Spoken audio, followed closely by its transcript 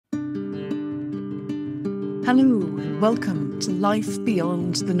Hello and welcome to Life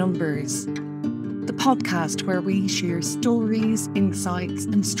Beyond the Numbers, the podcast where we share stories, insights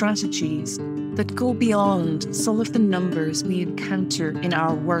and strategies that go beyond some of the numbers we encounter in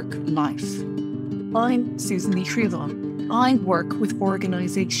our work life. I'm Susan Lee Trevon. I work with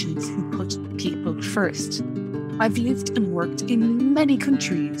organisations who put people first. I've lived and worked in many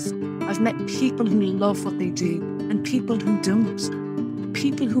countries. I've met people who love what they do and people who don't.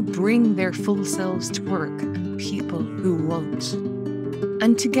 People who bring their full selves to work and people who won't.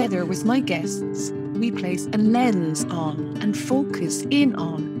 And together with my guests, we place a lens on and focus in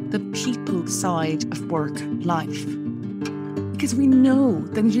on the people side of work life. Because we know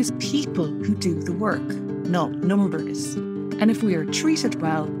that it is people who do the work, not numbers. And if we are treated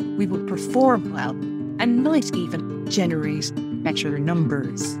well, we will perform well and might even generate better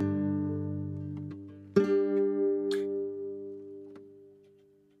numbers.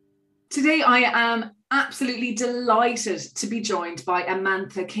 Today, I am absolutely delighted to be joined by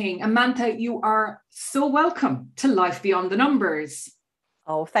Amantha King. Amantha, you are so welcome to Life Beyond the Numbers.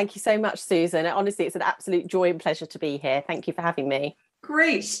 Oh, thank you so much, Susan. Honestly, it's an absolute joy and pleasure to be here. Thank you for having me.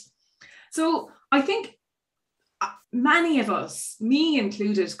 Great. So I think many of us, me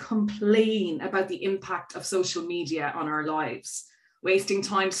included, complain about the impact of social media on our lives. Wasting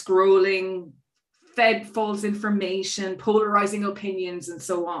time scrolling, fed false information, polarizing opinions, and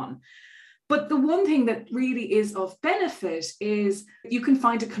so on. But the one thing that really is of benefit is you can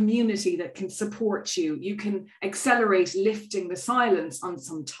find a community that can support you. You can accelerate lifting the silence on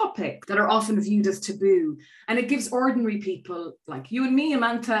some topic that are often viewed as taboo. And it gives ordinary people like you and me,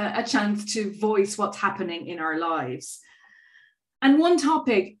 Amantha, a chance to voice what's happening in our lives. And one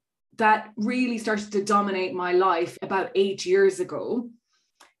topic that really started to dominate my life about 8 years ago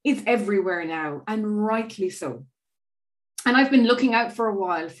is everywhere now, and rightly so. And I've been looking out for a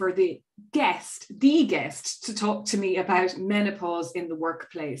while for the guest to talk to me about menopause in the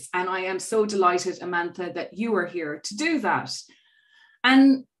workplace. And I am so delighted, Amantha, that you are here to do that.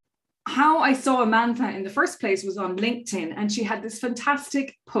 And how I saw Amantha in the first place was on LinkedIn, and she had this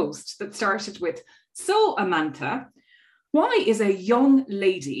fantastic post that started with, "So Amantha, why is a young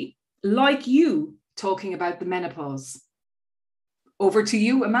lady like you talking about the menopause?" Over to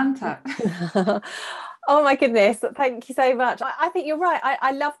you, Amantha. Oh my goodness, thank you so much. I think you're right.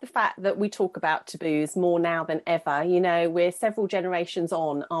 I love the fact that we talk about taboos more now than ever. You know, we're several generations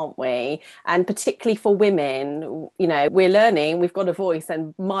on, aren't we? And particularly for women, you know, we're learning, we've got a voice,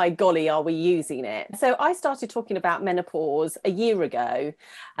 and my golly, are we using it? So I started talking about menopause a year ago.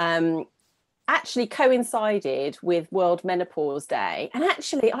 Actually coincided with World Menopause Day. And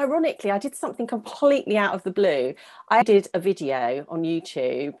actually, ironically, I did something completely out of the blue. I did a video on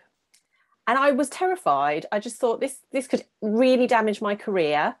YouTube and I was terrified. I just thought this could really damage my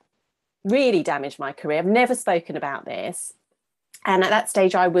career, I've never spoken about this. And at that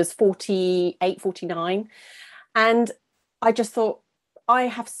stage, I was 48, 49. And I just thought, I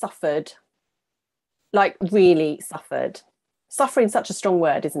have suffered, like really suffered. Suffering is such a strong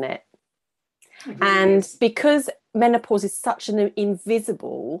word, isn't it? And because menopause is such an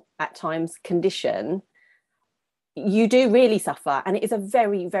invisible, at times, condition, you do really suffer. And it is a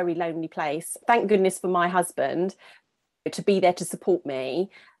very, very lonely place. Thank goodness for my husband to be there to support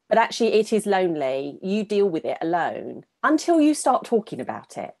me. But actually, it is lonely. You deal with it alone until you start talking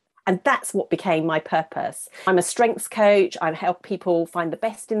about it. And that's what became my purpose. I'm a strengths coach. I help people find the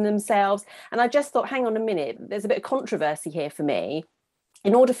best in themselves. And I just thought, hang on a minute, there's a bit of controversy here for me.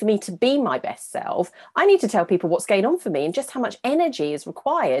 In order for me to be my best self, I need to tell people what's going on for me and just how much energy is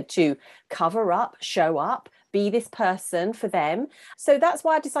required to cover up, show up, be this person for them. So that's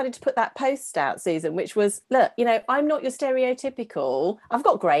why I decided to put that post out, Susan, which was, look, you know, I'm not your stereotypical, I've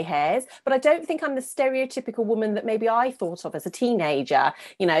got grey hairs, but I don't think I'm the stereotypical woman that maybe I thought of as a teenager,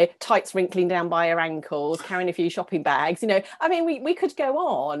 you know, tights wrinkling down by her ankles, carrying a few shopping bags, you know, I mean, we could go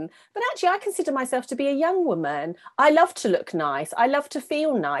on, but actually I consider myself to be a young woman. I love to look nice. I love to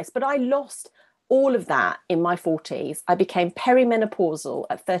feel nice, but I lost all of that in my 40s. I became perimenopausal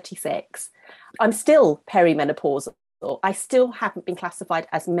at 36. I'm still perimenopausal. I still haven't been classified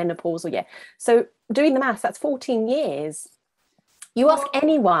as menopausal yet. So doing the maths, that's 14 years. You ask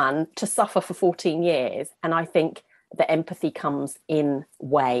anyone to suffer for 14 years, and I think the empathy comes in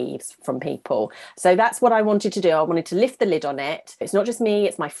waves from people. So that's what I wanted to do. I wanted to lift the lid on it. It's not just me,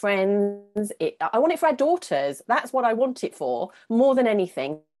 it's my friends. I want it for our daughters. That's what I want it for, more than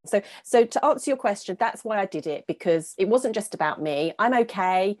anything. So to answer your question, that's why I did it, because it wasn't just about me. I'm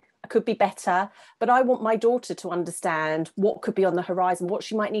okay. I could be better, but I want my daughter to understand what could be on the horizon, what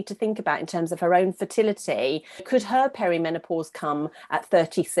she might need to think about in terms of her own fertility. Could her perimenopause come at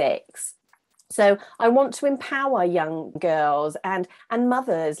 36? So I want to empower young girls and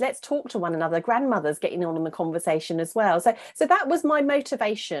mothers. Let's talk to one another, grandmothers getting on in the conversation as well. So that was my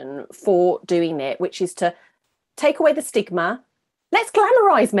motivation for doing it, which is to take away the stigma. Let's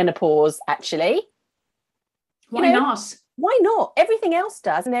glamorize menopause, actually. Why not? Why not? Everything else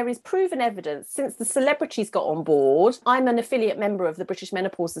does. And there is proven evidence since the celebrities got on board. I'm an affiliate member of the British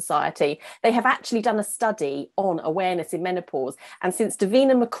Menopause Society. They have actually done a study on awareness in menopause. And since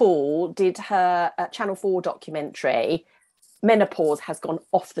Davina McCall did her Channel 4 documentary, menopause has gone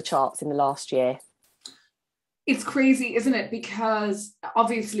off the charts in the last year. It's crazy, isn't it? Because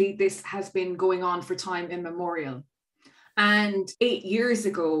obviously this has been going on for time immemorial. And 8 years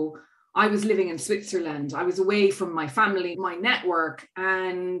ago, I was living in Switzerland. I was away from my family, my network,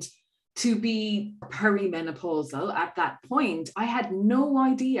 and to be perimenopausal at that point, I had no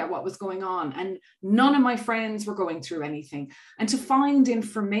idea what was going on, and none of my friends were going through anything. And to find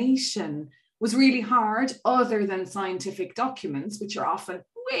information was really hard, other than scientific documents, which are often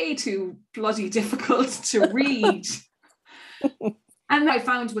way too bloody difficult to read. And I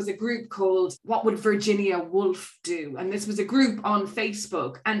found was a group called What Would Virginia Woolf Do? And this was a group on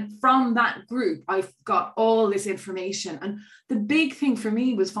Facebook. And from that group, I got all this information. And the big thing for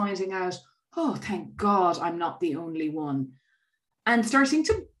me was finding out, oh, thank God I'm not the only one. And starting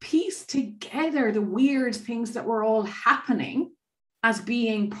to piece together the weird things that were all happening as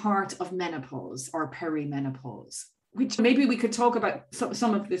being part of menopause or perimenopause, which maybe we could talk about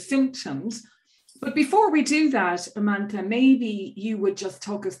some of the symptoms. But before we do that, Amantha, maybe you would just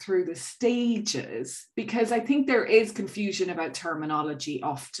talk us through the stages, because I think there is confusion about terminology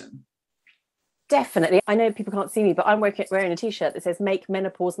often. Definitely. I know people can't see me, but I'm wearing a T-shirt that says "Make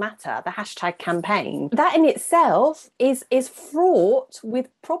Menopause Matter," the hashtag campaign. That in itself is fraught with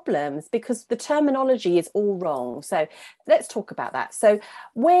problems because the terminology is all wrong. So let's talk about that. So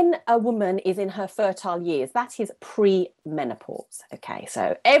when a woman is in her fertile years, that is pre-menopause. Okay,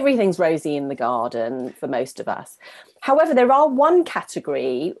 so everything's rosy in the garden for most of us. However, there are one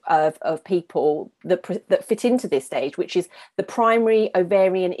category of people that fit into this stage, which is the primary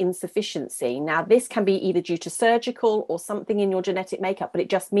ovarian insufficiency. Now, this can be either due to surgical or something in your genetic makeup, but it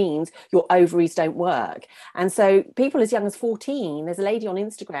just means your ovaries don't work. And so people as young as 14, there's a lady on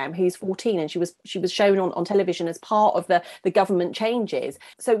Instagram who's 14 and she was shown on television as part of the government changes.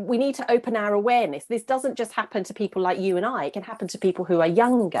 So we need to open our awareness. This doesn't just happen to people like you and I, it can happen to people who are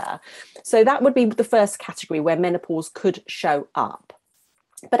younger. So that would be the first category where menopause could show up.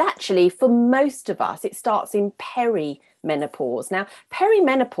 But actually, for most of us, it starts in perimenopause. Now,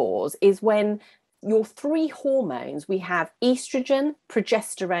 perimenopause is when your three hormones, we have estrogen,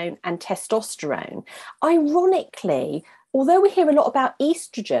 progesterone, and testosterone. Ironically, although we hear a lot about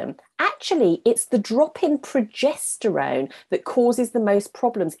estrogen, actually it's the drop in progesterone that causes the most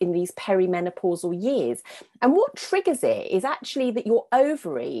problems in these perimenopausal years. And what triggers it is actually that your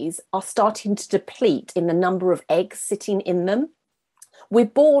ovaries are starting to deplete in the number of eggs sitting in them. We're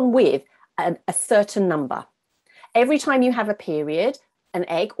born with a certain number. Every time you have a period, an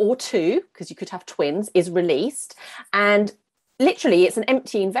egg or two, because you could have twins, is released. And literally, it's an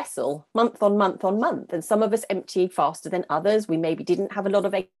emptying vessel month on month on month. And some of us emptied faster than others. We maybe didn't have a lot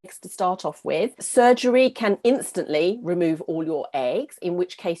of eggs to start off with. Surgery can instantly remove all your eggs, in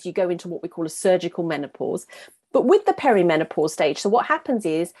which case you go into what we call a surgical menopause. But with the perimenopause stage, so what happens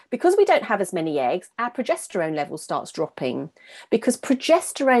is, because we don't have as many eggs, our progesterone level starts dropping, because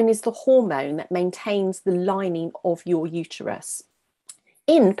progesterone is the hormone that maintains the lining of your uterus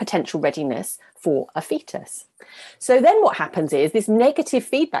in potential readiness for a fetus. So then what happens is this negative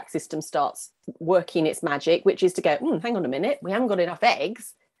feedback system starts working its magic, which is to go, hang on a minute, we haven't got enough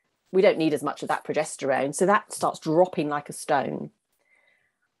eggs. We don't need as much of that progesterone. So that starts dropping like a stone.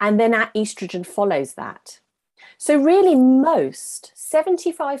 And then our estrogen follows that. So really most,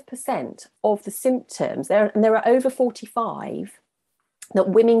 75% of the symptoms, and there are over 45 that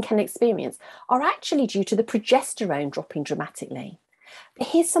women can experience, are actually due to the progesterone dropping dramatically. But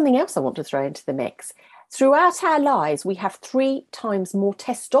here's something else I want to throw into the mix. Throughout our lives, we have 3 times more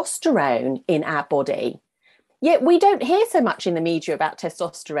testosterone in our body. Yet we don't hear so much in the media about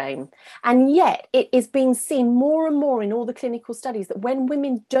testosterone. And yet it is being seen more and more in all the clinical studies that when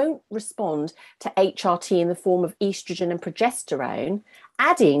women don't respond to HRT in the form of estrogen and progesterone,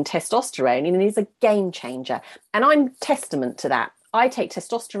 adding testosterone in is a game changer. And I'm testament to that. I take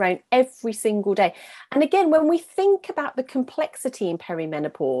testosterone every single day. And again, when we think about the complexity in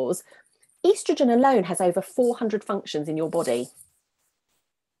perimenopause, estrogen alone has over 400 functions in your body.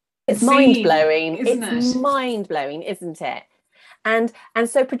 It's mind-blowing. It's mind-blowing, isn't it? And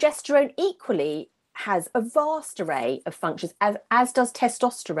so progesterone equally has a vast array of functions, as does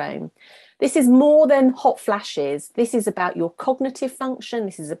testosterone. This is more than hot flashes. This is about your cognitive function.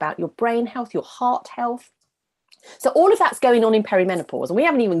 This is about your brain health, your heart health. So all of that's going on in perimenopause, and we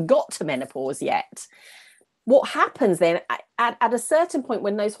haven't even got to menopause yet. What happens then at a certain point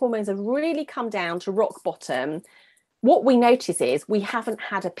when those hormones have really come down to rock bottom, what we notice is we haven't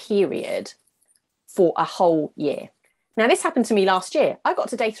had a period for a whole year. Now, this happened to me last year. I got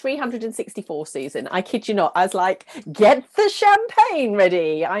to day 364, Susan. I kid you not. I was like, get the champagne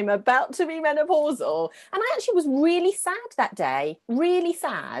ready. I'm about to be menopausal. And I actually was really sad that day, really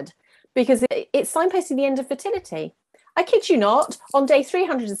sad, because it signposted the end of fertility. I kid you not. On day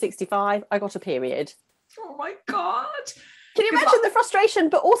 365, I got a period. Oh my God. Can you imagine the frustration,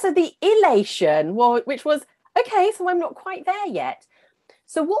 but also the elation, which was, okay, so I'm not quite there yet.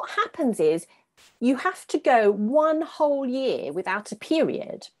 So what happens is you have to go one whole year without a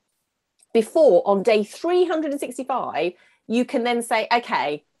period before on day 365, you can then say,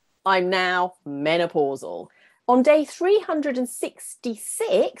 okay, I'm now menopausal. On day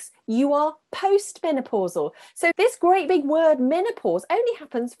 366, you are postmenopausal. So this great big word menopause only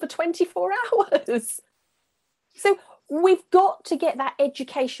happens for 24 hours. So we've got to get that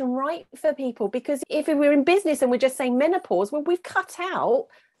education right for people, because if we're in business and we're just saying menopause, well, we've cut out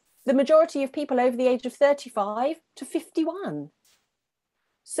the majority of people over the age of 35 to 51.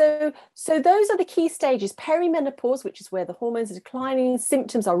 So those are the key stages. Perimenopause, which is where the hormones are declining,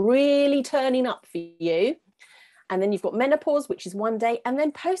 symptoms are really turning up for you. And then you've got menopause, which is one day, and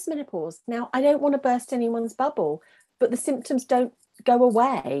then postmenopause. Now, I don't want to burst anyone's bubble, but the symptoms don't go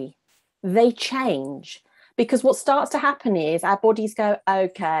away. They change, because what starts to happen is our bodies go,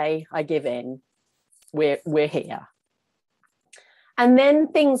 okay, I give in. We're here. And then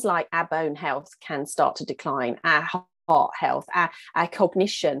things like our bone health can start to decline, our heart health, our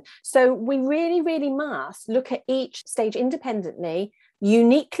cognition. So we really, really must look at each stage independently,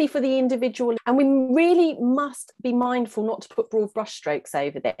 uniquely for the individual. And we really must be mindful not to put broad brushstrokes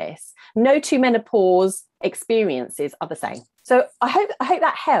over this. No two menopause experiences are the same. So I hope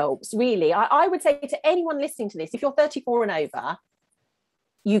that helps, really. I would say to anyone listening to this, if you're 34 and over,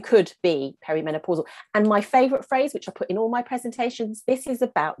 you could be perimenopausal. And my favorite phrase, which I put in all my presentations, this is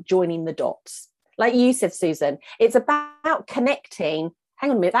about joining the dots. Like you said, Susan, it's about connecting,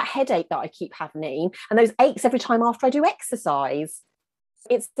 hang on a minute, that headache that I keep having and those aches every time after I do exercise.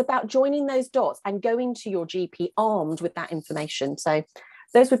 It's about joining those dots and going to your GP armed with that information. So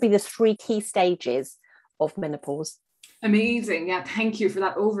those would be the three key stages of menopause. Amazing. Yeah, thank you for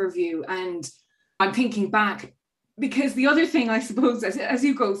that overview. And I'm thinking back, because the other thing, I suppose, as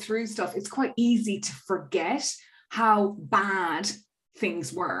you go through stuff, it's quite easy to forget how bad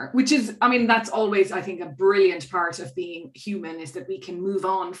things were, which is, I mean, that's always, I think, a brilliant part of being human, is that we can move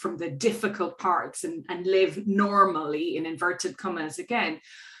on from the difficult parts and live normally, in inverted commas, again.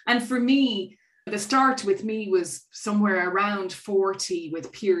 And for me, the start with me was somewhere around 40,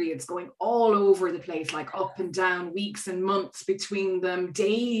 with periods going all over the place, like up and down, weeks and months between them,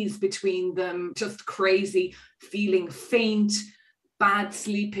 days between them, just crazy, feeling faint, bad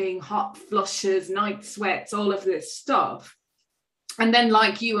sleeping, hot flushes, night sweats, all of this stuff. And then,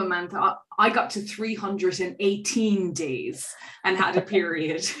 like you, Amantha, I got to 318 days and had a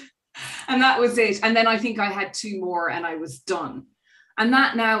period. And that was it. And then I think I had 2 more and I was done. And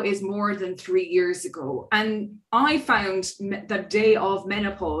that now is more than 3 years ago. And I found the day of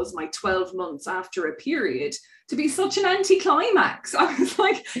menopause, my 12 months after a period, to be such an anticlimax. I was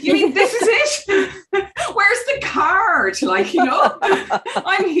like, you mean this is it? Where's the card? Like, you know,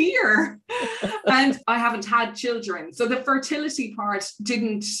 I'm here. And I haven't had children. So the fertility part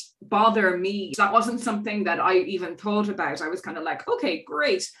didn't bother me. That wasn't something that I even thought about. I was kind of like, okay,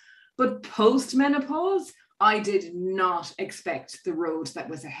 great. But post-menopause, I did not expect the road that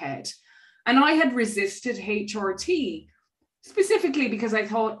was ahead. And I had resisted HRT specifically because I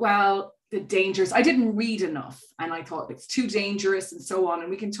thought, well, the dangers, I didn't read enough. And I thought it's too dangerous and so on. And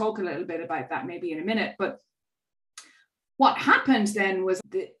we can talk a little bit about that maybe in a minute. But what happened then was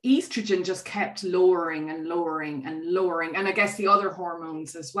the estrogen just kept lowering and lowering and lowering. And I guess the other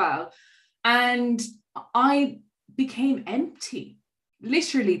hormones as well. And I became empty.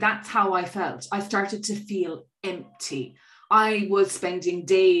 Literally, that's how I felt. I started to feel empty. I was spending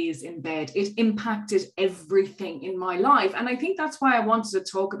days in bed. It impacted everything in my life. And I think that's why I wanted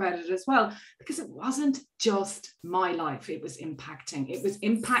to talk about it as well, because it wasn't just my life it was impacting. It was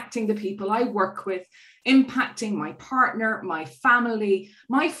impacting the people I work with, impacting my partner, my family,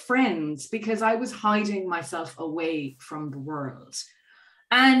 my friends, because I was hiding myself away from the world.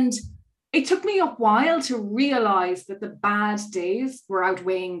 And it took me a while to realize that the bad days were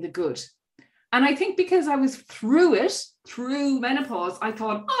outweighing the good. And I think because I was through menopause, I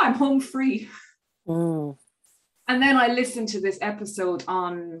thought, oh, I'm home free. Mm. And then I listened to this episode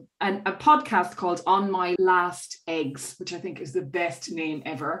on a podcast called On My Last Eggs, which I think is the best name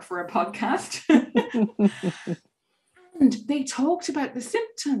ever for a podcast. And they talked about the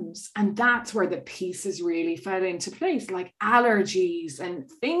symptoms, and that's where the pieces really fell into place, like allergies and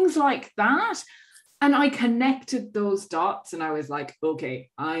things like that. And I connected those dots and I was like, okay,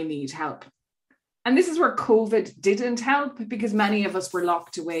 I need help. And this is where COVID didn't help, because many of us were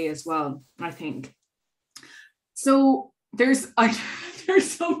locked away as well, I think. So there's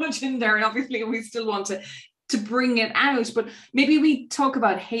so much in there, and obviously we still want to bring it out, but maybe we talk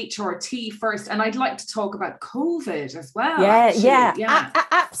about HRT first, and I'd like to talk about COVID as well. Yeah.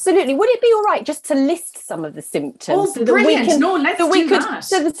 Absolutely. Would it be all right just to list some of the symptoms? Oh, so brilliant! Let's do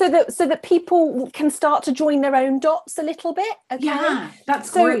that. So that people can start to join their own dots a little bit. Okay? Yeah, that's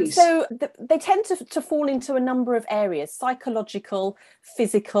great. So they tend to fall into a number of areas: psychological,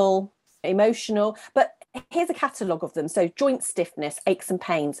 physical, emotional. But here's a catalogue of them. So joint stiffness, aches and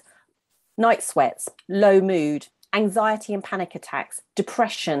pains, night sweats, low mood, anxiety and panic attacks,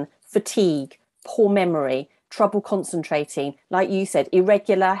 depression, fatigue, poor memory, trouble concentrating, like you said,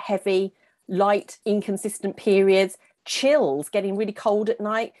 irregular, heavy, light, inconsistent periods, chills, getting really cold at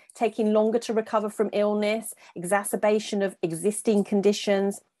night, taking longer to recover from illness, exacerbation of existing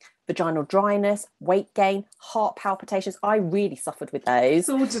conditions, vaginal dryness, weight gain, heart palpitations. I really suffered with those.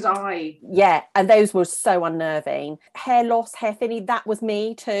 So did I. Yeah, and those were so unnerving. Hair loss, hair thinning, that was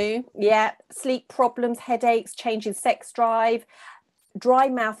me too. Yeah, sleep problems, headaches, change in sex drive, dry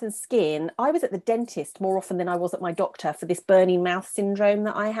mouth and skin. I was at the dentist more often than I was at my doctor for this burning mouth syndrome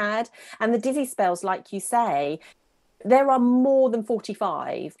that I had. And the dizzy spells, like you say, there are more than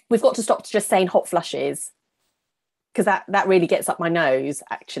 45. We've got to stop just saying hot flushes, because that really gets up my nose,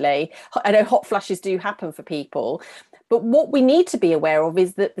 actually. I know hot flushes do happen for people, but what we need to be aware of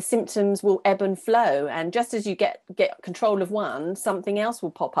is that the symptoms will ebb and flow. And just as you get control of one, something else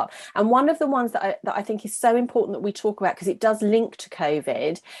will pop up. And one of the ones that I think is so important that we talk about, because it does link to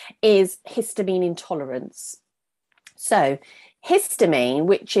COVID, is histamine intolerance. So histamine,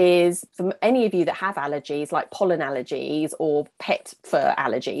 which is, for any of you that have allergies like pollen allergies or pet fur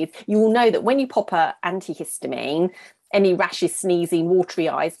allergies, you will know that when you pop a antihistamine, any rashes, sneezing, watery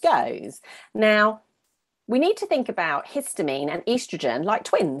eyes goes. Now, we need to think about histamine and estrogen like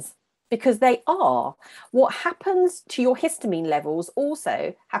twins, because they are. What happens to your histamine levels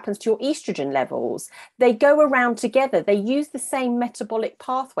also happens to your estrogen levels. They go around together. They use the same metabolic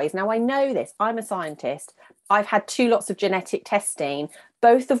pathways. Now, I know this. I'm a scientist. I've had 2 lots of genetic testing,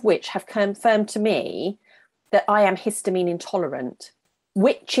 both of which have confirmed to me that I am histamine intolerant,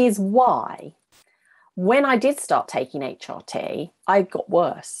 which is why when I did start taking HRT, I got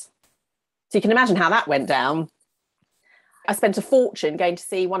worse. So you can imagine how that went down. I spent a fortune going to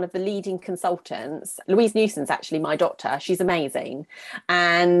see one of the leading consultants. Louise Newson's actually my doctor. She's amazing.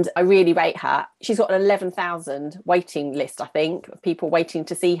 And I really rate her. She's got an 11,000 waiting list, I think, of people waiting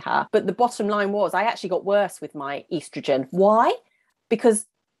to see her. But the bottom line was I actually got worse with my estrogen. Why? Because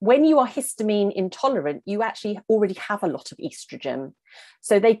when you are histamine intolerant, you actually already have a lot of estrogen.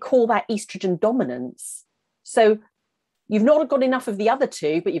 So they call that estrogen dominance. So you've not got enough of the other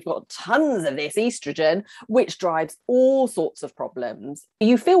two, but you've got tons of this estrogen, which drives all sorts of problems.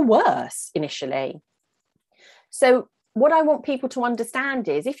 You feel worse initially. So what I want people to understand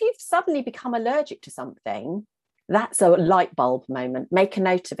is if you've suddenly become allergic to something, that's a light bulb moment. Make a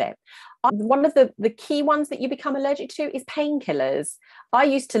note of it. One of the key ones that you become allergic to is painkillers. I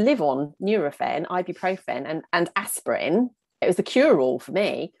used to live on Nurofen, ibuprofen, and aspirin. It was the cure-all for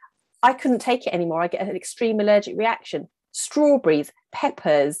me. I couldn't take it anymore. I get an extreme allergic reaction. Strawberries,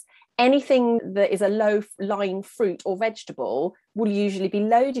 peppers, anything that is a low-lying fruit or vegetable will usually be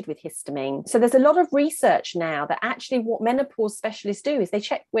loaded with histamine. So there's a lot of research now that actually what menopause specialists do is they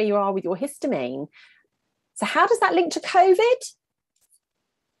check where you are with your histamine. So how does that link to COVID?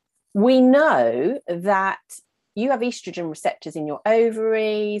 We know that you have estrogen receptors in your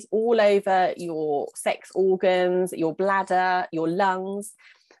ovaries, all over your sex organs, your bladder, your lungs.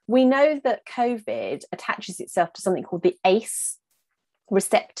 We know that COVID attaches itself to something called the ACE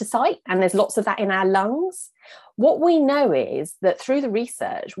receptor site, and there's lots of that in our lungs. What we know is that through the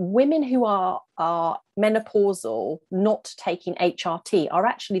research, women who are menopausal, not taking HRT, are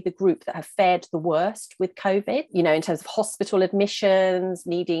actually the group that have fared the worst with COVID, in terms of hospital admissions,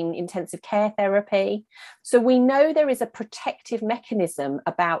 needing intensive care therapy. So we know there is a protective mechanism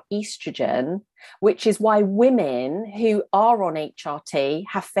about estrogen, which is why women who are on HRT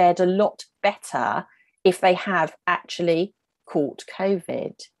have fared a lot better if they have actually caught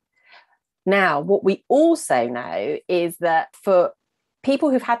COVID. Now, what we also know is that for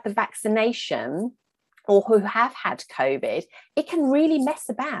people who've had the vaccination or who have had COVID, it can really mess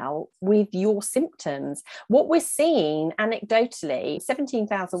about with your symptoms. What we're seeing anecdotally,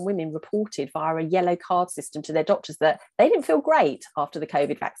 17,000 women reported via a yellow card system to their doctors that they didn't feel great after the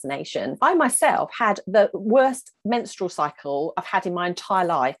COVID vaccination. I myself had the worst menstrual cycle I've had in my entire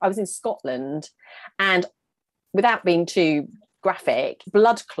life. I was in Scotland, and without being too graphic,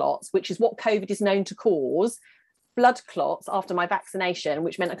 blood clots, which is what COVID is known to cause, blood clots after my vaccination,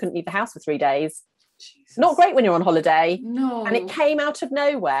 which meant I couldn't leave the house for 3 days. Jesus. Not great when you're on holiday. No. And it came out of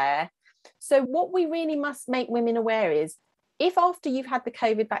nowhere. So what we really must make women aware is, if after you've had the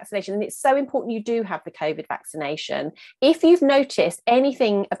COVID vaccination, and it's so important you do have the COVID vaccination, if you've noticed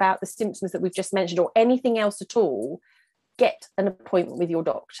anything about the symptoms that we've just mentioned or anything else at all, get an appointment with your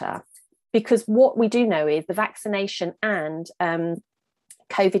doctor. Because what we do know is the vaccination and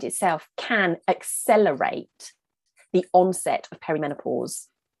COVID itself can accelerate the onset of perimenopause.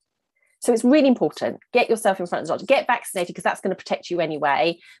 So it's really important. Get yourself in front of the doctor, get vaccinated, because that's going to protect you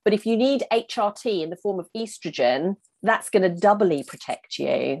anyway. But if you need HRT in the form of estrogen, that's going to doubly protect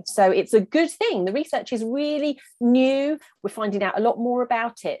you. So it's a good thing. The research is really new. We're finding out a lot more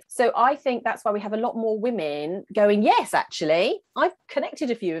about it. So I think that's why we have a lot more women going, yes, actually, I've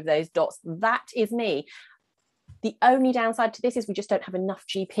connected a few of those dots. That is me. The only downside to this is we just don't have enough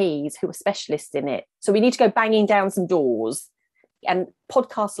GPs who are specialists in it. So we need to go banging down some doors. And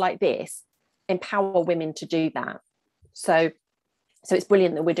podcasts like this empower women to do that. So it's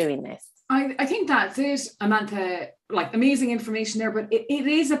brilliant that we're doing this. I think that's it, Amantha. Like, amazing information there, but it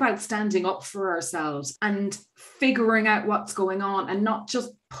is about standing up for ourselves and figuring out what's going on and not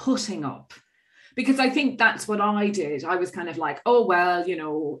just putting up. Because I think that's what I did. I was kind of like, oh, well, you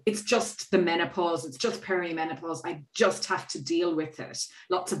know, it's just the menopause. It's just perimenopause. I just have to deal with it.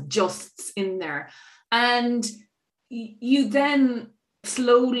 Lots of justs in there. And you then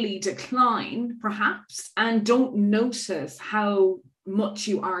slowly decline, perhaps, and don't notice how much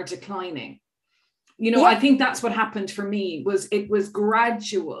you are declining. You know, yeah. I think that's what happened for me. It was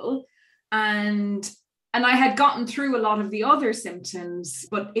gradual, and I had gotten through a lot of the other symptoms,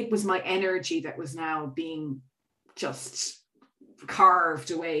 but it was my energy that was now being just carved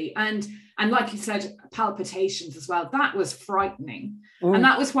away. And like you said, palpitations as well. That was frightening. And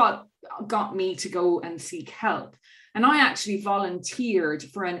that was what got me to go and seek help. And I actually volunteered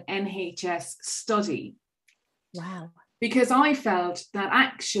for an NHS study. Wow. Because I felt that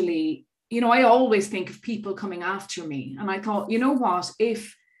actually, you know, I always think of people coming after me. And I thought, you know what,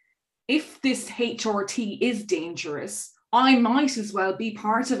 if this HRT is dangerous, I might as well be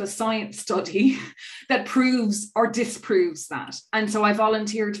part of a science study that proves or disproves that. And so I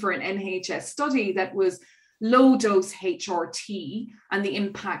volunteered for an NHS study that was low dose HRT and the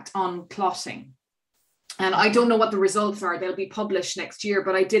impact on clotting. And I don't know what the results are. They'll be published next year,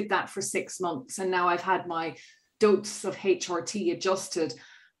 but I did that for 6 months. And now I've had my dose of HRT adjusted.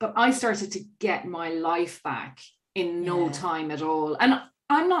 But I started to get my life back in no time at all. And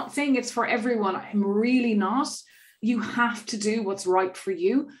I'm not saying it's for everyone. I'm really not. You have to do what's right for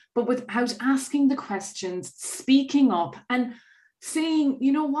you, but without asking the questions, speaking up and saying,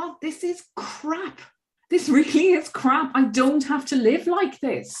 you know what, this is crap. This really is crap. I don't have to live like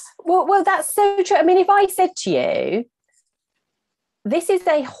this. Well, that's so true. I mean, if I said to you, this is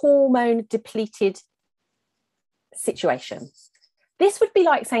a hormone depleted situation, this would be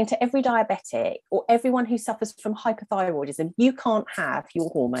like saying to every diabetic or everyone who suffers from hypothyroidism, you can't have your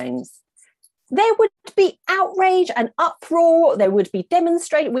hormones. There would be outrage and uproar. There would be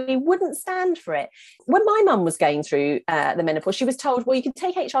demonstrating. We wouldn't stand for it. When my mum was going through the menopause, she was told, well, you can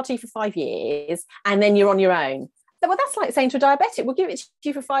take HRT for 5 years and then you're on your own. Well, that's like saying to a diabetic, we'll give it to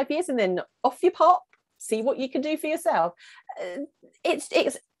you for 5 years and then off you pop, see what you can do for yourself. It's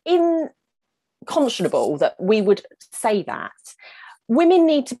unconscionable that we would say that. Women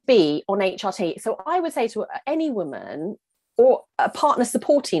need to be on HRT. So I would say to any woman or a partner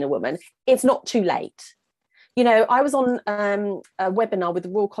supporting a woman, it's not too late. You know, I was on a webinar with the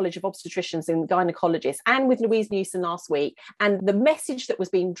Royal College of Obstetricians and Gynecologists and with Louise Newson last week. And the message that was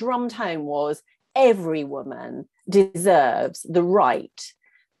being drummed home was every woman deserves the right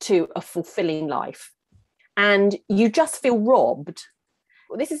to a fulfilling life. And you just feel robbed.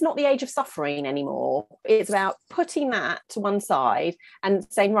 This is not the age of suffering anymore. It's about putting that to one side and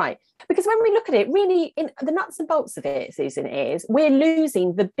saying, right, because when we look at it, really, in the nuts and bolts of it, Susan, is we're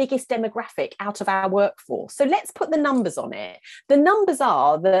losing the biggest demographic out of our workforce. So let's put the numbers on it. The numbers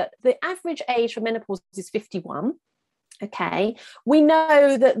are that the average age for menopause is 51. Okay, we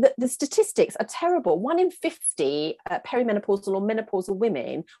know that the statistics are terrible. 1 in 50 perimenopausal or menopausal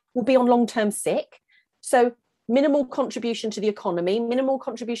women will be on long-term sick. So minimal contribution to the economy, minimal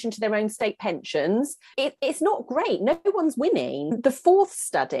contribution to their own state pensions. It's not great. No one's winning. The fourth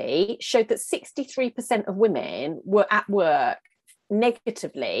study showed that 63% of women were at work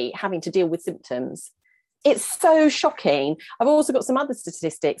negatively having to deal with symptoms. It's so shocking. I've also got some other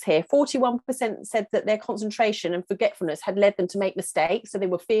statistics here. 41% said that their concentration and forgetfulness had led them to make mistakes, so they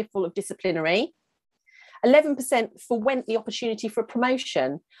were fearful of disciplinary. 11% forwent the opportunity for a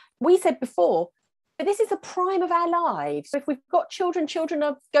promotion. We said before, but this is the prime of our lives. If we've got children, children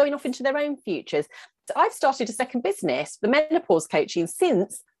are going off into their own futures. So I've started a second business, the menopause coaching,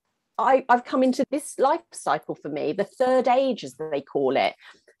 since I've come into this life cycle for me, the third age, as they call it.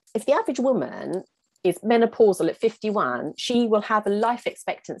 If the average woman is menopausal at 51, she will have a life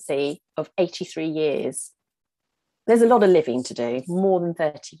expectancy of 83 years. There's a lot of living to do, more than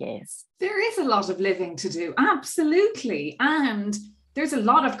 30 years. There is a lot of living to do, absolutely. And there's a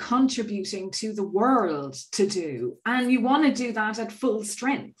lot of contributing to the world to do. And you want to do that at full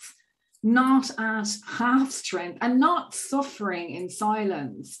strength, not at half strength, and not suffering in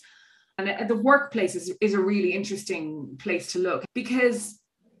silence. And the workplace is a really interesting place to look, because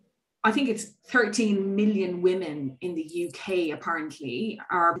I think it's 13 million women in the UK apparently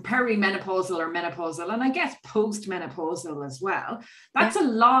are perimenopausal or menopausal, and I guess postmenopausal as well. That's a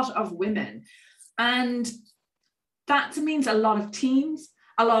lot of women. And that means a lot of teams,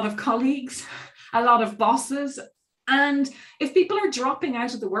 a lot of colleagues, a lot of bosses. And if people are dropping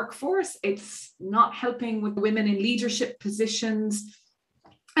out of the workforce, it's not helping with women in leadership positions.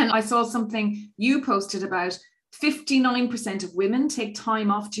 And I saw something you posted about 59% of women take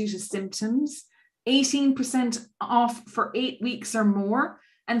time off due to symptoms, 18% off for 8 weeks or more,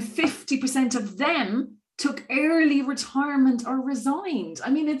 and 50% of them took early retirement or resigned. I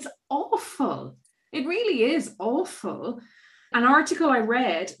mean, it's awful. It really is awful. An article I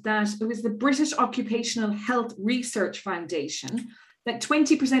read that it was the British Occupational Health Research Foundation, that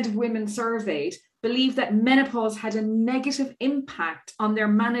 20% of women surveyed believe that menopause had a negative impact on their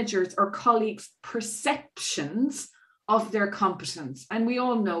managers or colleagues' perceptions of their competence. And we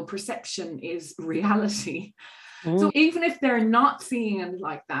all know perception is reality. So even if they're not seeing it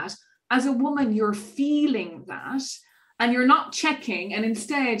like that, as a woman, you're feeling that and you're not checking, and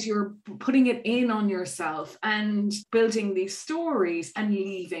instead you're putting it in on yourself and building these stories and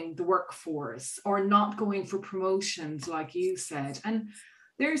leaving the workforce or not going for promotions, like you said. And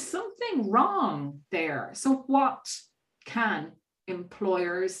there's something wrong there. So what can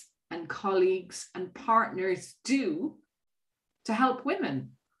employers and colleagues and partners do to help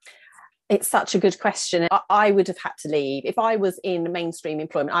women? It's such a good question. I would have had to leave. If I was in mainstream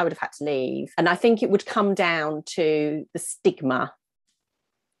employment, I would have had to leave. And I think it would come down to the stigma.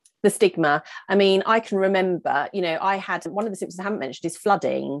 The stigma. I mean, I can remember, I had one of the symptoms I haven't mentioned is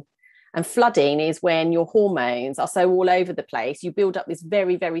flooding. And flooding is when your hormones are so all over the place, you build up this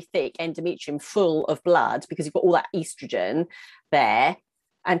very, very thick endometrium full of blood because you've got all that estrogen there.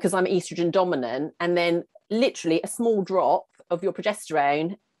 And because I'm estrogen dominant, and then literally a small drop of your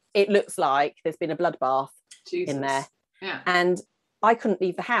progesterone, it looks like there's been a bloodbath in there. Yeah. And I couldn't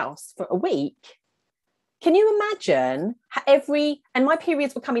leave the house for a week. Can you imagine and my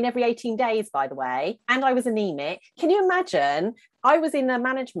periods were coming every 18 days, by the way, and I was anemic. Can you imagine I was in a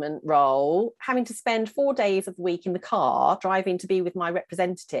management role, having to spend 4 days of the week in the car, driving to be with my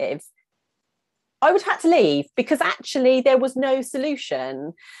representatives? I would have had to leave because actually there was no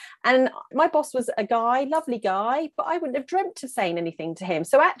solution. And my boss was a guy, lovely guy, but I wouldn't have dreamt of saying anything to him.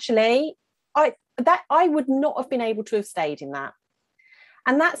 So actually, I would not have been able to have stayed in that.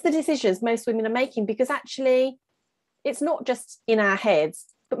 And that's the decisions most women are making, because actually it's not just in our heads,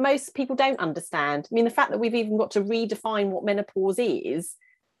 but most people don't understand. I mean, the fact that we've even got to redefine what menopause is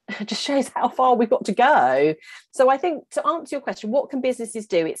just shows how far we've got to go. So I think, to answer your question, what can businesses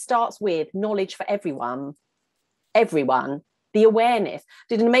do? It starts with knowledge for everyone, the awareness.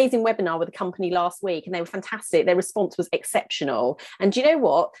 Did an amazing webinar with a company last week and they were fantastic. Their response was exceptional. And do you know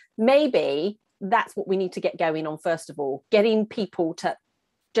what? Maybe that's what we need to get going on, first of all, getting people to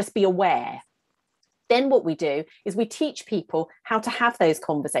just be aware. Then what we do is we teach people how to have those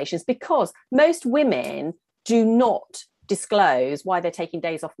conversations, because most women do not disclose why they're taking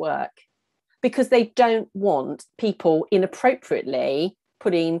days off work, because they don't want people inappropriately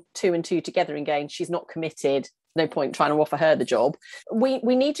putting 2 and 2 together and going, she's not committed, no point trying to offer her the job. We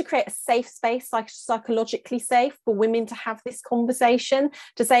need to create a safe space, psychologically safe, for women to have this conversation,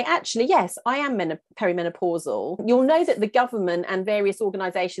 to say, actually, yes, I am perimenopausal. You'll know that the government and various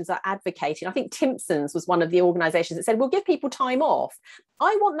organisations are advocating. I think Timpson's was one of the organisations that said, we'll give people time off.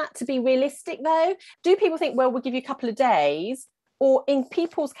 I want that to be realistic, though. Do people think, well, we'll give you a couple of days? Or in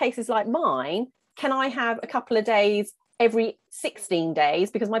people's cases like mine, can I have a couple of days every 16 days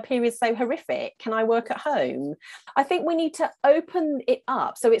because my period is so horrific? Can I work at home? I think we need to open it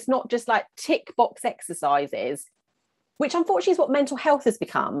up so it's not just like tick box exercises, which unfortunately is what mental health has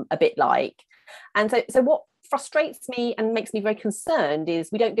become a bit like. And so what frustrates me and makes me very concerned is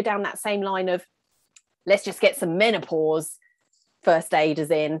we don't go down that same line of, let's just get some menopause first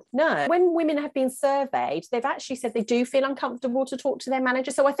aiders in. No, when women have been surveyed, they've actually said they do feel uncomfortable to talk to their manager.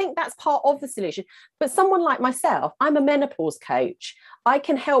 So I think that's part of the solution. But someone like myself, I'm a menopause coach. I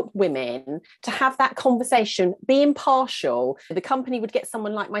can help women to have that conversation, be impartial. The company would get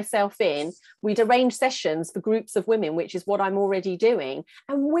someone like myself in. We'd arrange sessions for groups of women, which is what I'm already doing.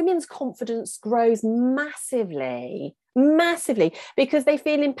 And women's confidence grows massively, because they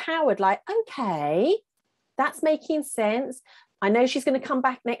feel empowered, like, okay, that's making sense. I know she's going to come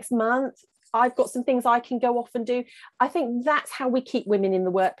back next month. I've got some things I can go off and do. I think that's how we keep women in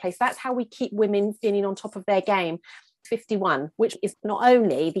the workplace. That's how we keep women feeling on top of their game. 51, which is not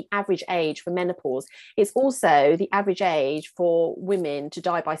only the average age for menopause, it's also the average age for women to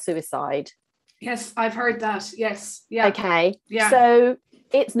die by suicide. Yes, I've heard that. Yes. Yeah. Okay. Yeah. So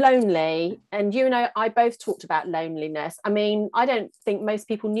it's lonely. And you know, I both talked about loneliness. I mean, I don't think most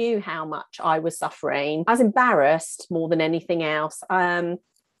people knew how much I was suffering. I was embarrassed more than anything else. And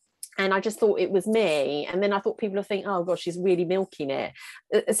I just thought it was me. And then I thought people would think, oh God, she's really milking it.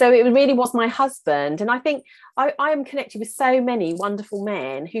 So it really was my husband. And I think I am connected with so many wonderful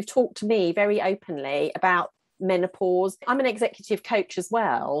men who've talked to me very openly about menopause. I'm an executive coach as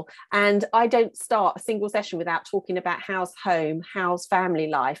well, and I don't start a single session without talking about how's home, how's family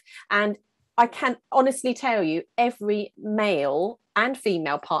life. And I can honestly tell you, every male and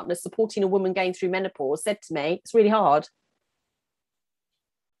female partner supporting a woman going through menopause said to me, it's really hard.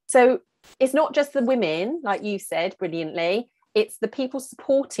 So it's not just the women, like you said brilliantly, it's the people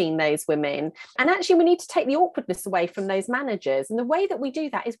supporting those women. And actually, we need to take the awkwardness away from those managers. And the way that we do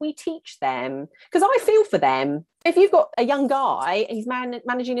that is we teach them, because I feel for them. If you've got a young guy, he's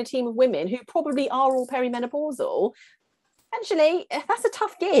managing a team of women who probably are all perimenopausal, actually, that's a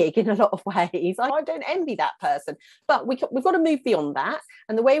tough gig in a lot of ways. I don't envy that person. But we've got to move beyond that.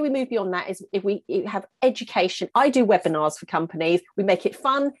 And the way we move beyond that is if we have education. I do webinars for companies. We make it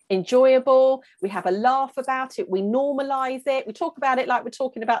fun, enjoyable. We have a laugh about it. We normalise it. We talk about it like we're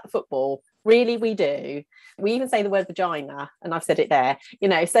talking about the football. Really, we do. We even say the word vagina, and I've said it there. You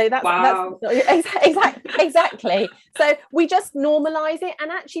know, so that's exactly. So we just normalise it.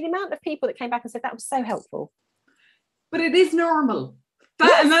 And actually, the amount of people that came back and said that was so helpful. But it is normal.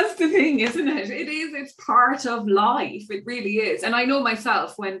 And that's the thing, isn't it? It's part of life. It really is. And I know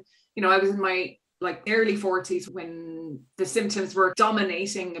myself when, you know, I was in my early 40s when the symptoms were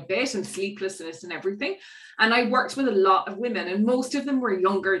dominating a bit and sleeplessness and everything. And I worked with a lot of women and most of them were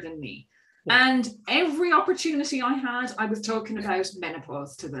younger than me. Yeah. And every opportunity I had, I was talking about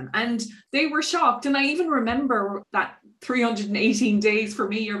menopause to them and they were shocked. And I even remember that 318 days for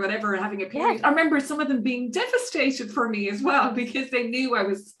me or whatever, having a period. Yeah. I remember some of them being devastated for me as well, because they knew I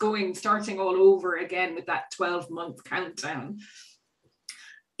was starting all over again with that 12-month countdown.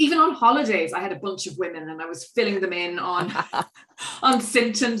 Even on holidays, I had a bunch of women and I was filling them in on, on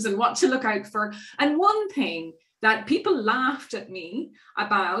symptoms and what to look out for. And one thing that people laughed at me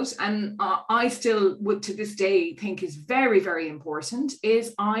about, and I still would to this day think is very, very important,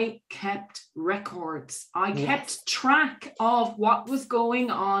 is I kept records. I kept track of what was going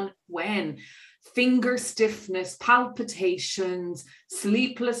on when. Finger stiffness, palpitations,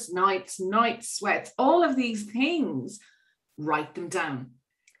 sleepless nights, night sweats, all of these things, write them down.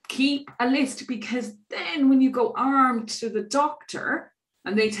 Keep a list, because then when you go armed to the doctor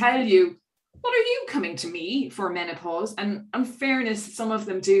and they tell you, what are you coming to me for menopause? And in fairness, some of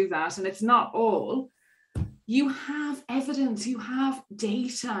them do that, and it's not all. You have evidence, you have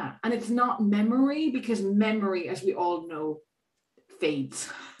data, and it's not memory, because memory, as we all know, fades.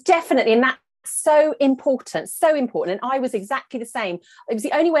 Definitely, and that's so important. And I was exactly the same. It was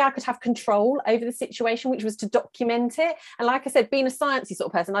the only way I could have control over the situation, which was to document it. And like I said, being a sciencey sort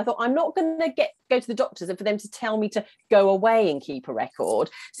of person, I thought I'm not going to go to the doctors and for them to tell me to go away and keep a record.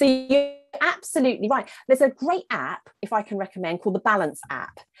 So you're absolutely right. There's a great app, if I can recommend, called the Balance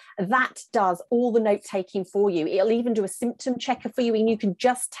app. That does all the note taking for you. It'll even do a symptom checker for you, and you can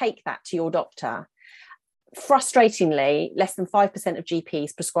just take that to your doctor. frustratingly, less than 5% of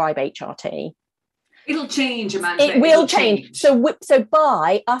GPs prescribe HRT. It'll change, Amantha. It will change. So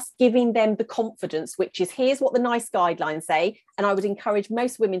by us giving them the confidence, which is here's what the NICE guidelines say, and I would encourage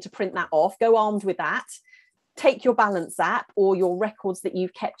most women to print that off, go armed with that, take your Balance app or your records that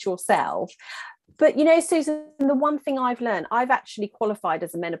you've kept yourself. But, you know, Susan, the one thing I've learned, I've actually qualified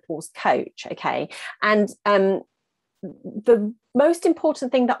as a menopause coach, okay? And the most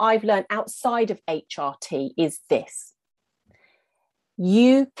important thing that I've learned outside of HRT is this.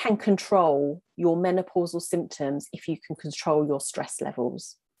 You can control your menopausal symptoms if you can control your stress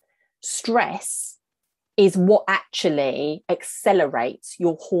levels. Stress is what actually accelerates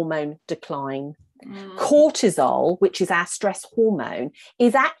your hormone decline. Cortisol, which is our stress hormone,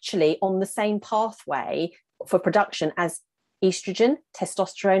 is actually on the same pathway for production as estrogen,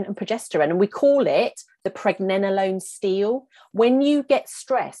 testosterone, and progesterone. And we call it the pregnenolone steal. When you get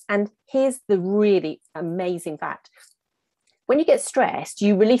stressed, and here's the really amazing fact, when you get stressed,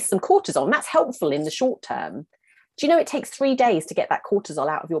 you release some cortisol, and that's helpful in the short term. Do you know it takes 3 days to get that cortisol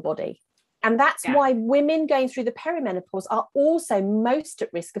out of your body? And that's why women going through the perimenopause are also most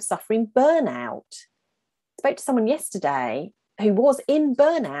at risk of suffering burnout. I spoke to someone yesterday who was in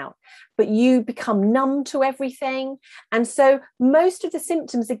burnout, but you become numb to everything. And so most of the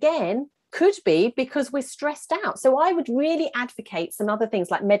symptoms, again, could be because we're stressed out. So I would really advocate some other things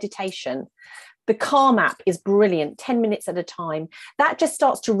like meditation. The Calm app is brilliant, 10 minutes at a time. That just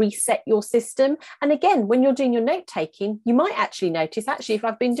starts to reset your system. And again, when you're doing your note taking, you might actually notice, if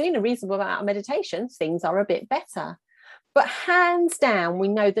I've been doing a reasonable amount of meditation, things are a bit better. But hands down, we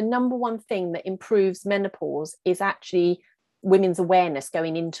know the number one thing that improves menopause is actually women's awareness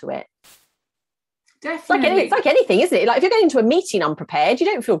going into it. Definitely. It's like anything, isn't it? Like if you're going into a meeting unprepared, you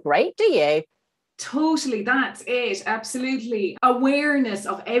don't feel great, do you? Totally, that's it. Absolutely. Awareness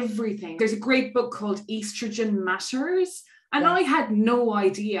of everything. There's a great book called Estrogen Matters. And I had no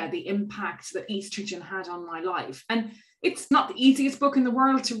idea the impact that estrogen had on my life. And it's not the easiest book in the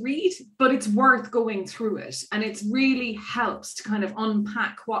world to read, but it's worth going through it. And it really helps to kind of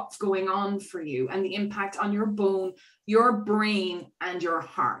unpack what's going on for you and the impact on your bone, your brain, and your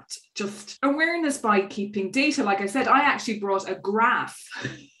heart. Just awareness by keeping data. Like I said, I actually brought a graph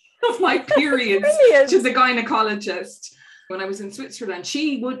of my periods to the gynecologist when I was in Switzerland.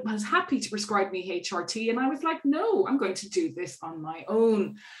 She was happy to prescribe me HRT, and I was like, no, I'm going to do this on my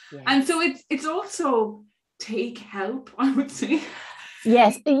own. And so it's also take help, I would say.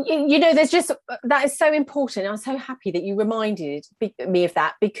 Yes, you know, there's just, that is so important. I'm so happy that you reminded me of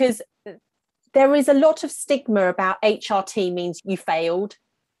that, because there is a lot of stigma about HRT means you failed.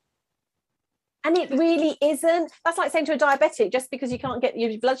 And it really isn't. That's like saying to a diabetic, just because you can't get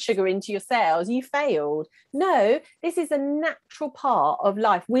your blood sugar into your cells, you failed. No, this is a natural part of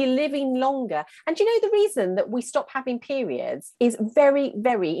life. We're living longer. And you know, the reason that we stop having periods is very,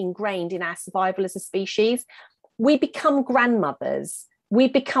 very ingrained in our survival as a species. We become grandmothers. We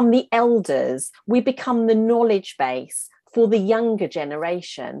become the elders. We become the knowledge base for the younger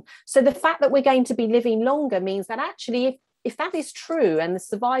generation. So the fact that we're going to be living longer means that actually, if that is true and the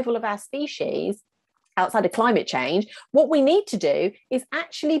survival of our species outside of climate change, what we need to do is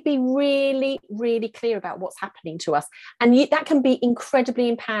actually be really, really clear about what's happening to us. And that can be incredibly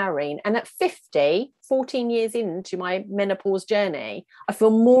empowering. And at 50, 14 years into my menopause journey, I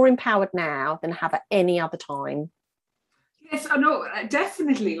feel more empowered now than I have at any other time. Yes, I know,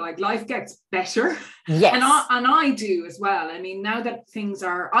 definitely. Like life gets better. Yes. And I do as well. I mean, now that things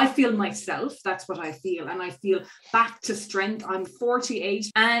are, I feel myself, that's what I feel. And I feel back to strength. I'm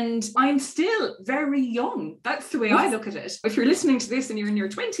 48 and I'm still very young. That's the way I look at it. If you're listening to this and you're in your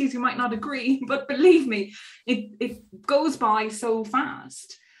 20s, you might not agree, but believe me, it goes by so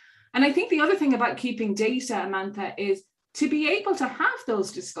fast. And I think the other thing about keeping data, Amantha, is to be able to have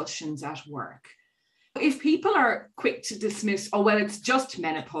those discussions at work. If people are quick to dismiss, oh, well, it's just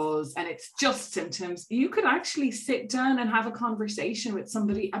menopause and it's just symptoms, you could actually sit down and have a conversation with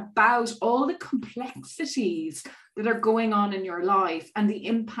somebody about all the complexities that are going on in your life and the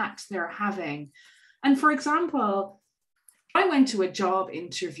impact they're having. And for example, I went to a job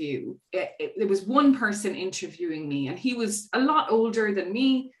interview. There was one person interviewing me and he was a lot older than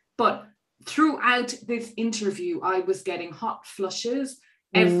every but throughout this interview, I was getting hot flushes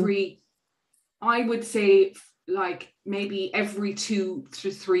I would say like maybe every 2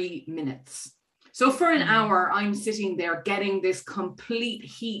 to 3 minutes. So for an hour, I'm sitting there getting this complete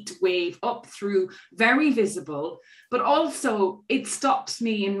heat wave up through, very visible, but also it stops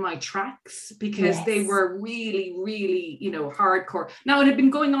me in my tracks because they were really, really, hardcore. Now it had been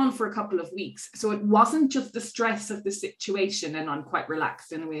going on for a couple of weeks. So it wasn't just the stress of the situation, and I'm quite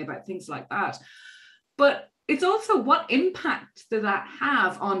relaxed in a way about things like that. But it's also, what impact did that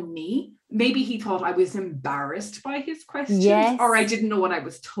have on me? Maybe he thought I was embarrassed by his questions, Yes. or I didn't know what I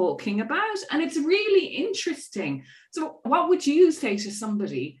was talking about. And it's really interesting. So what would you say to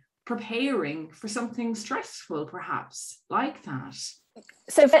somebody preparing for something stressful, perhaps like that?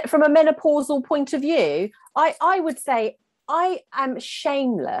 So from a menopausal point of view, I would say I am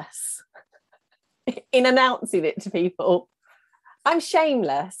shameless in announcing it to people. I'm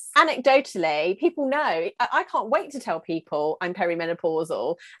shameless. Anecdotally, people know I can't wait to tell people I'm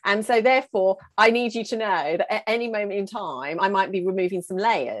perimenopausal. And so therefore, I need you to know that at any moment in time, I might be removing some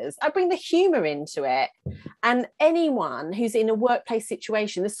layers. I bring the humour into it. And anyone who's in a workplace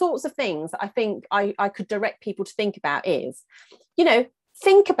situation, the sorts of things that I think I could direct people to think about is,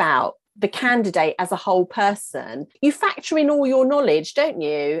 think about the candidate as a whole person. You factor in all your knowledge, don't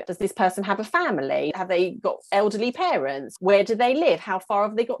you? Does this person have a family? Have they got elderly parents? Where do they live? How far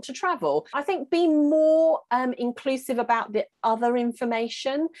have they got to travel? I think be more inclusive about the other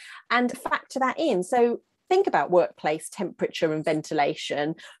information and factor that in. So think about workplace temperature and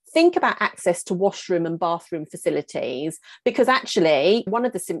ventilation. Think about access to washroom and bathroom facilities, because actually one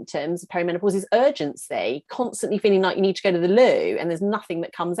of the symptoms of perimenopause is urgency, constantly feeling like you need to go to the loo and there's nothing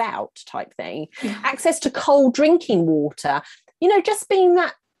that comes out type thing. Yeah. Access to cold drinking water, just being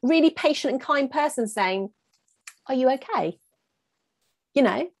that really patient and kind person saying, are you okay?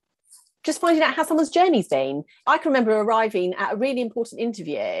 Just finding out how someone's journey's been. I can remember arriving at a really important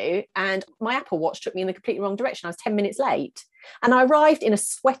interview and my Apple Watch took me in the completely wrong direction. I was 10 minutes late. And I arrived in a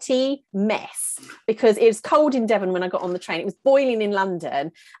sweaty mess because it was cold in Devon when I got on the train. It was boiling in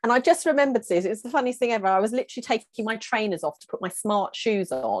London. And I just remembered this. It was the funniest thing ever. I was literally taking my trainers off to put my smart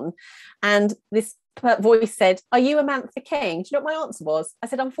shoes on. And this voice said, are you Amantha King? Do you know what my answer was? I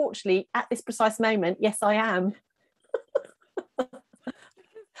said, unfortunately, at this precise moment, yes, I am.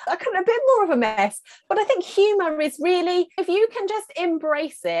 I couldn't a bit more of a mess. But I think humour is really, if you can just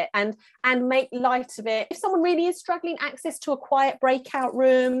embrace it and make light of it. If someone really is struggling, access to a quiet breakout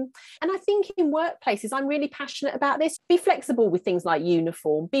room. And I think in workplaces, I'm really passionate about this. Be flexible with things like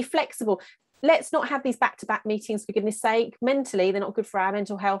uniform. Be flexible. Let's not have these back-to-back meetings, for goodness sake. Mentally, they're not good for our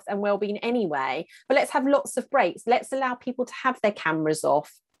mental health and well-being anyway. But let's have lots of breaks. Let's allow people to have their cameras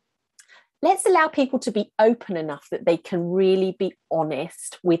off. Let's allow people to be open enough that they can really be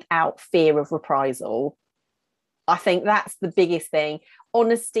honest without fear of reprisal. I think that's the biggest thing.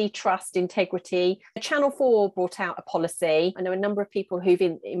 Honesty, trust, integrity. Channel 4 brought out a policy. I know a number of people who've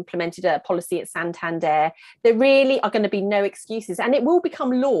implemented a policy at Santander. There really are going to be no excuses, and it will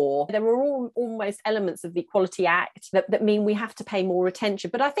become law. There are almost elements of the Equality Act that mean we have to pay more attention.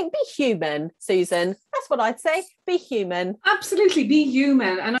 But I think be human, Susan. That's what I'd say. Be human. Absolutely, be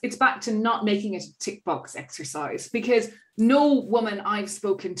human. And it's back to not making it a tick box exercise, because no woman I've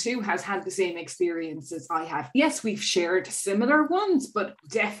spoken to has had the same experience as I have. Yes, we've shared similar ones, but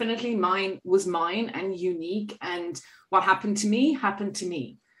definitely mine was mine and unique. And what happened to me happened to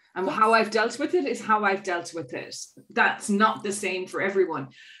me. And how I've dealt with it is how I've dealt with it. That's not the same for everyone.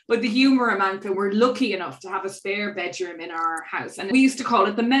 But the humour, Amantha, we're lucky enough to have a spare bedroom in our house. And we used to call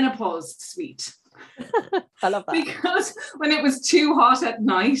it the menopause suite. I love that. Because when it was too hot at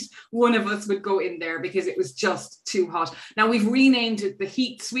night, one of us would go in there because it was just too hot. Now we've renamed it the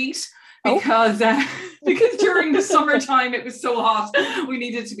heat suite because during the summertime it was so hot we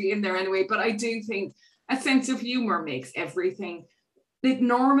needed to be in there anyway. But I do think a sense of humor makes everything. It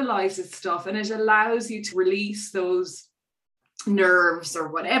normalizes stuff and it allows you to release those nerves or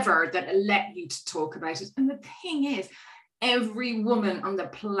whatever that let you to talk about it. And the thing is, every woman on the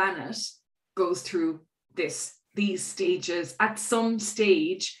planet goes through these stages at some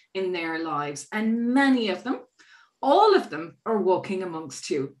stage in their lives, and many of them, all of them, are walking amongst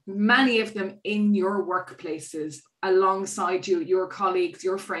you. Many of them in your workplaces, alongside you, your colleagues,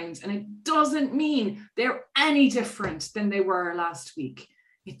 your friends, and it doesn't mean they're any different than they were last week.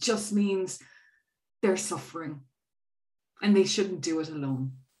 It just means they're suffering, and they shouldn't do it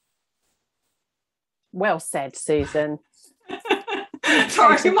alone. Well said, Susan.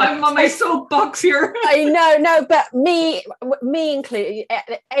 Sorry, my soapbox here. I know, no, but me included,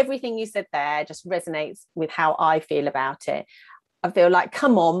 everything you said there just resonates with how I feel about it. I feel like,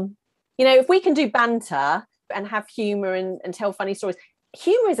 come on, if we can do banter and have humour and tell funny stories,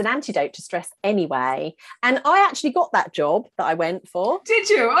 humour is an antidote to stress anyway. And I actually got that job that I went for. Did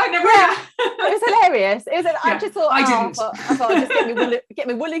you? I never. Yeah, it was hilarious. I just thought, I didn't. I thought I'd just get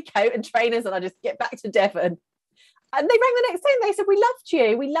me woolly coat and trainers, and I just get back to Devon. And they rang the next day and they said, we loved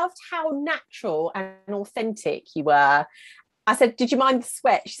you. We loved how natural and authentic you were. I said, did you mind the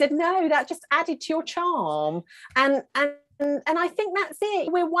sweat? She said, no, that just added to your charm. And And I think that's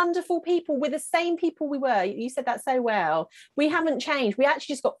it. We're wonderful people. We're the same people we were. You said that so well. We haven't changed. We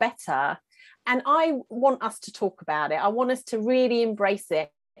actually just got better. And I want us to talk about it. I want us to really embrace it.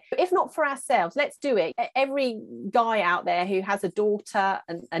 If not for ourselves, let's do it. Every guy out there who has a daughter,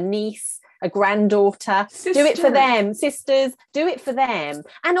 a niece, a granddaughter, do it for them. Sisters, do it for them.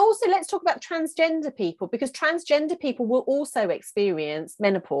 And also let's talk about transgender people, because transgender people will also experience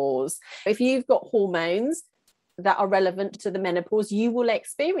menopause. If you've got hormones that are relevant to the menopause, you will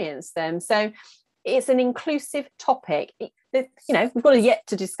experience them. So it's an inclusive topic. We've got yet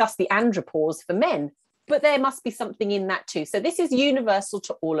to discuss the andropause for men, but there must be something in that too. So this is universal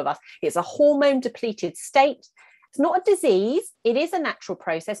to all of us. It's a hormone depleted state. It's not a disease. It is a natural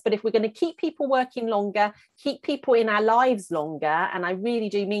process. But if we're going to keep people working longer, keep people in our lives longer, and I really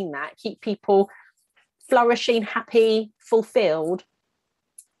do mean that, keep people flourishing, happy, fulfilled,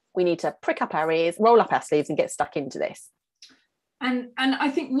 we need to prick up our ears, roll up our sleeves and get stuck into this. And I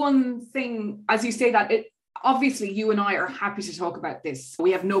think one thing, as you say that, obviously you and I are happy to talk about this.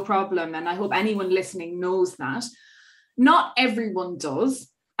 We have no problem. And I hope anyone listening knows that. Not everyone does.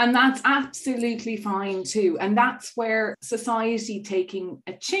 And that's absolutely fine too. And that's where society taking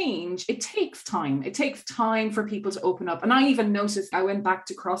a change, it takes time. It takes time for people to open up. And I even noticed, I went back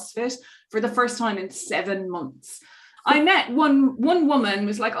to CrossFit for the first time in 7 months. I met one woman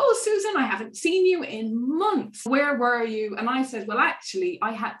was like, "Oh, Susan, I haven't seen you in months. Where were you?" And I said, "Well, actually,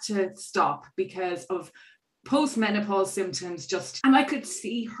 I had to stop because of postmenopause symptoms and I could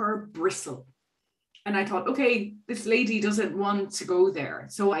see her bristle." And I thought, okay, this lady doesn't want to go there.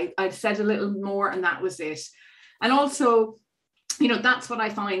 So I said a little more and that was it. And also, that's what I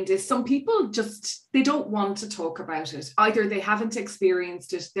find is some people they don't want to talk about it. Either they haven't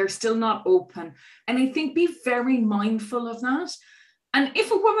experienced it, they're still not open. And I think be very mindful of that. And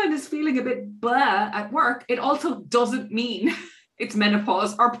if a woman is feeling a bit blah at work, it also doesn't mean it's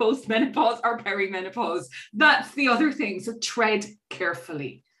menopause or postmenopause or perimenopause. That's the other thing. So tread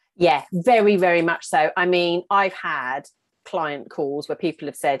carefully. Yeah, very, very much so. I mean, I've had client calls where people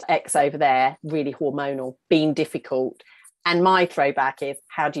have said X over there, really hormonal, being difficult. And my throwback is,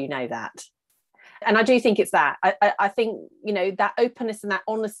 how do you know that? And I do think it's that. I think, that openness and that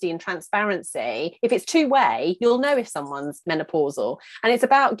honesty and transparency, if it's two-way, you'll know if someone's menopausal. And it's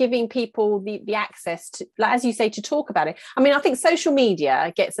about giving people the access to, like, as you say, to talk about it. I mean, I think social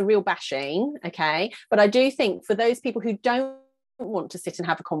media gets a real bashing, okay? But I do think for those people who don't want to sit and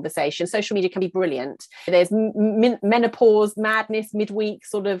have a conversation, social media can be brilliant. There's menopause madness midweek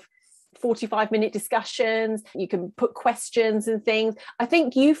sort of 45-minute discussions. You can put questions and things. I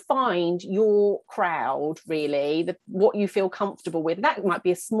think you find your crowd, really, what you feel comfortable with. That might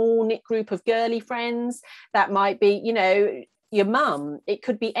be a small knit group of girly friends. That might be, your mum. It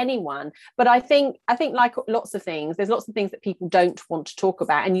could be anyone. But I think like lots of things, there's lots of things that people don't want to talk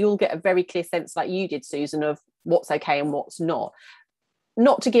about, and you'll get a very clear sense, like you did, Susan, of what's okay and what's not.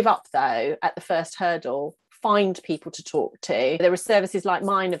 Not to give up, though, at the first hurdle. Find people to talk to. There are services like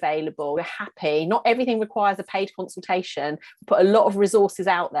mine available. We're happy. Not everything requires a paid consultation. We put a lot of resources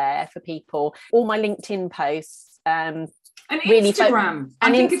out there for people. All my LinkedIn posts. And really Instagram.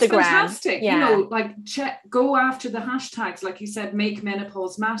 I think it's fantastic. Yeah. Go after the hashtags, like you said, make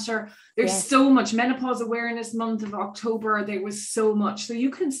menopause matter. There's so much. Menopause Awareness Month of October, there was so much. So you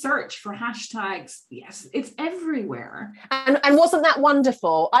can search for hashtags. Yes, it's everywhere. And wasn't that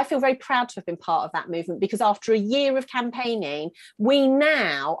wonderful? I feel very proud to have been part of that movement, because after a year of campaigning, we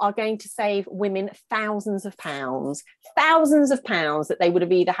now are going to save women thousands of pounds that they would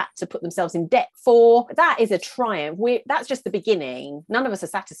have either had to put themselves in debt for. That is a triumph. That's just the beginning. None of us are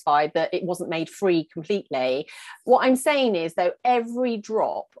satisfied that it wasn't made free completely. What I'm saying is, though, every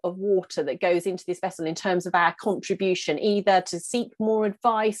drop of water that goes into this vessel in terms of our contribution, either to seek more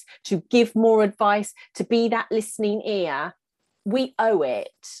advice, to give more advice, to be that listening ear, we owe it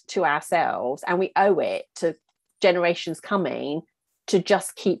to ourselves, and we owe it to generations coming to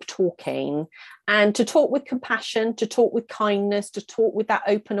just keep talking, and to talk with compassion, to talk with kindness, to talk with that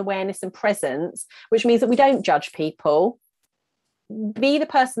open awareness and presence, which means that we don't judge people. Be the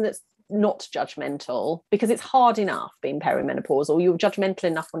person that's not judgmental, because it's hard enough being perimenopausal. You're judgmental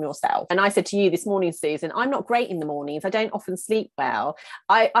enough on yourself. And I said to you this morning, Susan, I'm not great in the mornings. I don't often sleep well.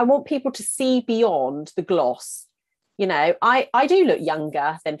 I want people to see beyond the gloss. I do look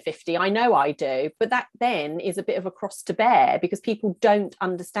younger than 50. I know I do, but that then is a bit of a cross to bear, because people don't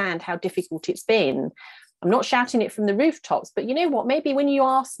understand how difficult it's been. I'm not shouting it from the rooftops, but you know what? Maybe when you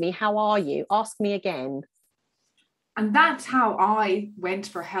ask me, how are you? Ask me again. And that's how I went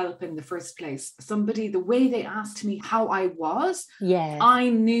for help in the first place. The way they asked me how I was, I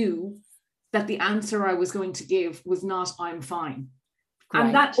knew that the answer I was going to give was not "I'm fine." Great.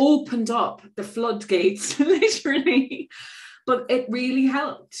 And that opened up the floodgates, literally. But it really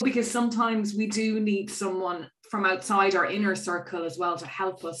helped, because sometimes we do need someone from outside our inner circle as well to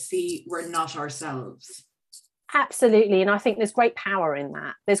help us see we're not ourselves. Absolutely. And I think there's great power in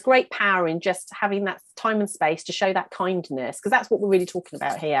that. There's great power in just having that time and space to show that kindness, because that's what we're really talking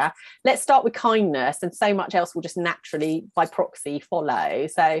about here. Let's start with kindness, and so much else will just naturally, by proxy, follow.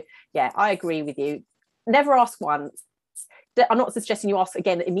 So yeah, I agree with you. Never ask once. I'm not suggesting you ask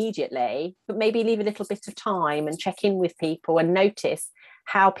again immediately, but maybe leave a little bit of time and check in with people and notice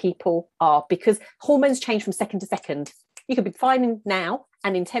how people are, because hormones change from second to second. You could be fine now,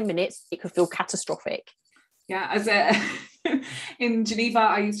 and in 10 minutes, it could feel catastrophic. Yeah, in Geneva,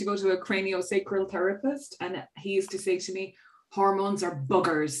 I used to go to a craniosacral therapist, and he used to say to me, hormones are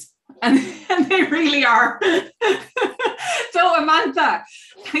buggers. And they really are. So Amantha,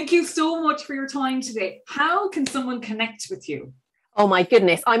 thank you so much for your time today. How can someone connect with you? Oh my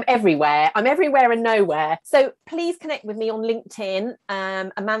goodness, I'm everywhere. I'm everywhere and nowhere. So please connect with me on LinkedIn,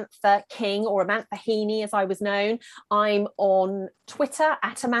 Amantha King, or Amantha Heaney as I was known. I'm on Twitter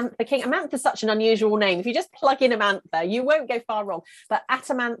at Amantha King. Amantha's such an unusual name. If you just plug in Amantha, you won't go far wrong. But at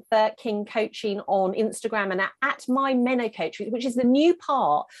Amantha King Coaching on Instagram, and at My Meno Coach, which is the new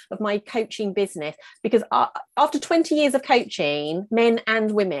part of my coaching business. Because after 20 years of coaching, men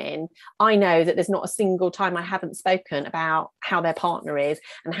and women, I know that there's not a single time I haven't spoken about how their partner is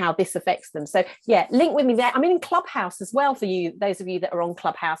and how this affects them. So yeah, link with me there. I'm in Clubhouse as well for you, those of you that are on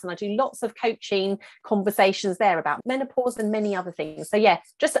Clubhouse, and I do lots of coaching conversations there about menopause and many other things. So yeah,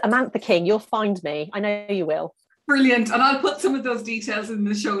 just Amantha King, you'll find me. I know you will. Brilliant. And I'll put some of those details in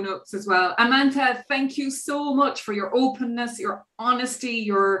the show notes as well. Amantha, thank you so much for your openness, your honesty,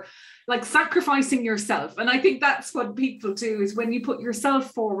 your like sacrificing yourself. And I think that's what people do, is when you put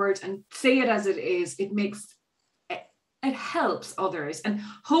yourself forward and say it as it is, it helps others. And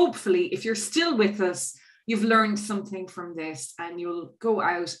hopefully, if you're still with us, you've learned something from this, and you'll go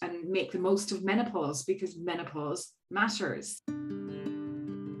out and make the most of menopause, because menopause matters.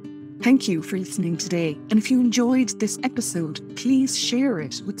 Thank you for listening today. And if you enjoyed this episode, please share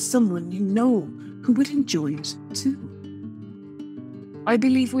it with someone you know who would enjoy it too. I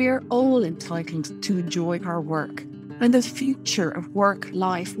believe we are all entitled to enjoy our work, and the future of work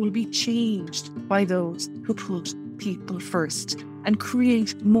life will be changed by those who put people first and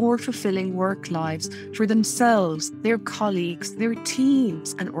create more fulfilling work lives for themselves, their colleagues, their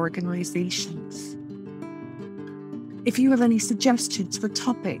teams and organisations. If you have any suggestions for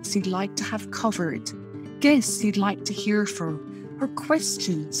topics you'd like to have covered, guests you'd like to hear from, or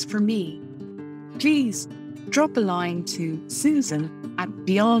questions for me, please drop a line to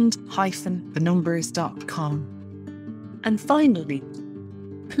susan@beyond-thenumbers.com. And finally,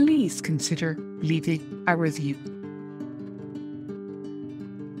 please consider leaving a review.